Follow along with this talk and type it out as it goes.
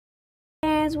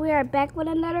guys, we are back with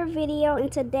another video, and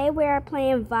today we are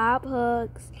playing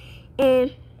Roblox,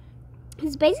 and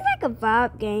it's basically like a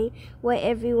vibe game what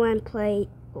everyone plays.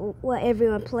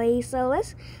 So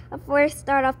let's first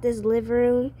start off this living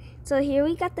room. So here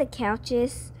we got the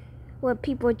couches, what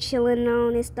people chilling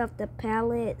on and stuff, the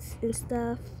pallets and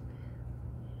stuff.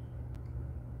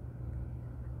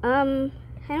 I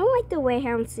don't like the way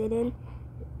how I'm sitting.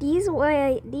 These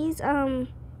ways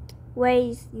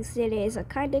you sit is a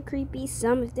kind of creepy.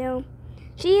 Some of them.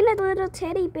 She in a little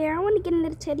teddy bear. I want to get in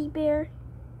the teddy bear.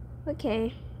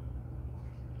 Okay.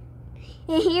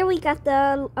 And here we got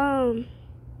the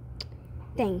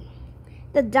thing,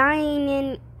 the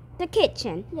dining, the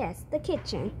kitchen. Yes, the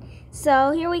kitchen.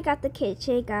 So here we got the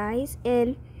kitchen, guys,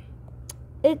 and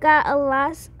it got a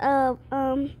lot of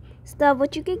stuff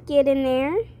what you could get in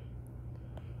there,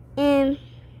 and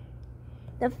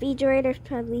the refrigerator's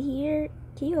probably here.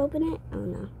 Can you open it? Oh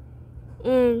no.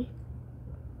 And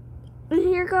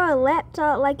here go a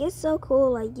laptop. Like, it's so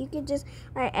cool. Like, you could just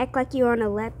like act like you're on a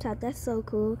laptop. That's so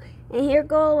cool. And here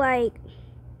go like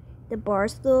the bar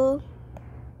stool,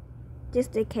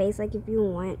 just in case, like if you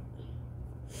want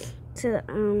to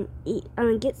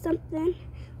get something.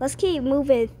 Let's keep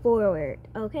moving forward.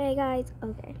 Okay, guys.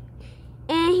 Okay.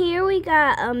 And here we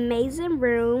got amazing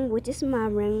room, which is my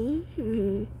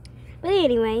room. But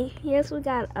anyway, here's we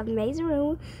got amazing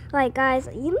room. Like, guys,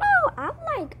 you know I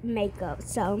like makeup,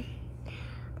 so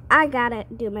I gotta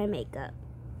do my makeup.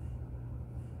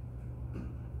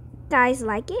 Guys,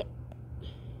 like it?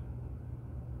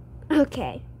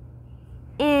 Okay.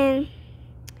 And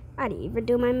I didn't even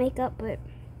do my makeup, but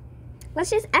let's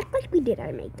just act like we did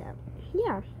our makeup.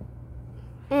 Yeah.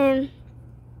 And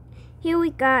here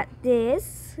we got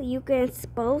this. You can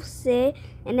both sit,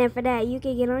 and then for that you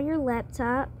can get on your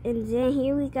laptop. And then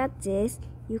here we got this.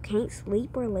 You can't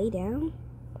sleep or lay down.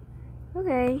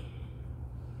 Okay.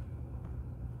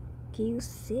 Can you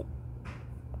sit?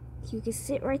 You can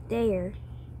sit right there.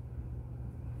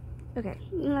 Okay.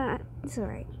 Nah, it's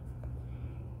alright.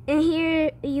 And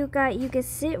here you can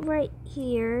sit right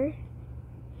here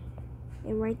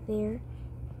and right there.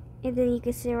 And then you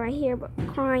can sit right here but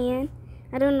crying.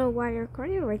 I don't know why you're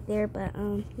crying right there, but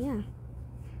yeah.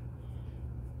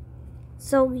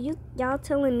 So y'all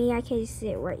telling me I can't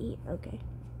sit right here? Okay.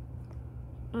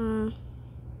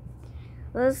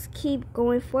 Let's keep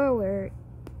going forward.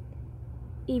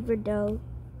 Even though,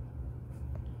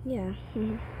 yeah.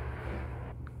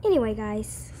 Anyway,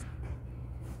 guys,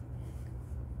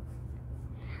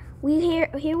 here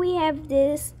we have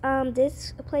this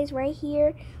this place right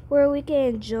here where we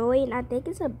can enjoy, and I think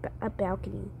it's a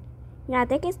balcony. Yeah, I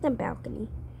think it's the balcony.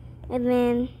 And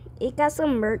then it got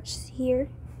some merch here.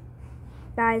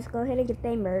 Guys, go ahead and get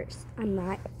that merch. I'm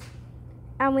not.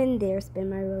 I went in there, spend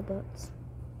my Robux.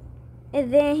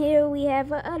 And then here we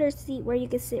have a other seat where you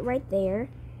can sit right there.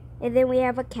 And then we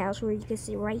have a couch where you can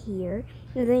sit right here.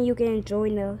 And then you can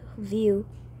enjoy the view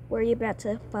where you're about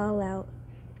to fall out.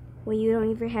 When you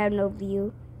don't even have no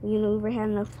view. When you don't even have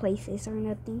no places or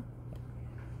nothing.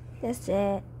 That's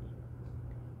it.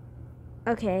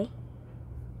 Okay.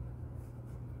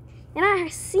 And I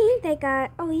seen that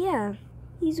guy. Oh yeah,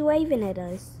 he's waving at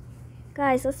us.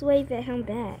 Guys, let's wave at him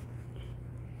back.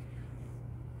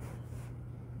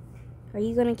 Are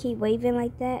you gonna keep waving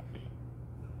like that?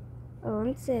 Oh,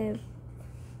 I'm sad.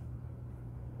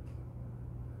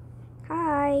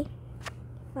 Hi.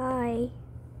 Bye.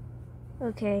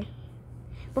 Okay.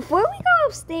 Before we go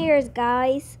upstairs,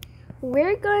 guys,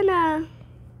 we're gonna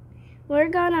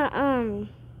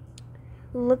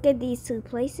look at these two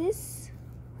places.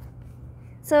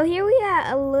 So here we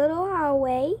have a little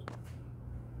hallway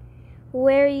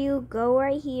where you go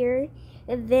right here,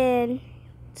 and then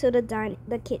to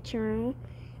the kitchen room,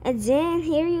 and then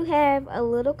here you have a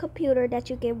little computer that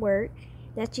you can work,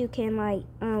 that you can like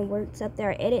work something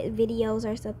or edit videos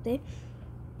or something.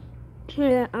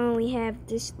 Here we have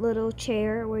this little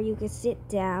chair where you can sit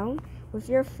down with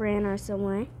your friend or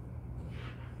someone.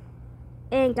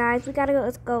 And guys, we gotta go.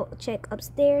 Let's go check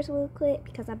upstairs real quick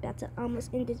because I'm about to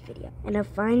almost end this video. And the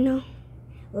final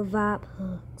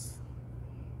Roblox.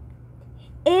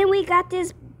 And we got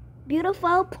this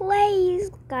beautiful place.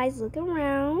 Guys, look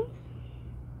around.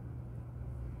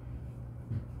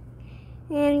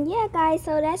 And yeah, guys,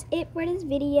 so that's it for this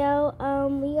video.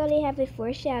 We already have it for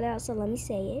a shout out, so let me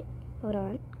say it. Hold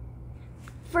on.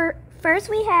 First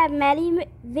we have Maddie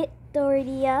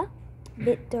Victoria.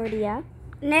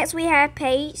 Next we have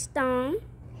Paige Stone,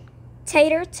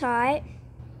 Tater Tot,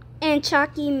 and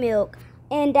Chalky Milk.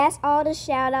 And that's all the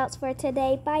shout outs for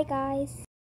today. Bye, guys.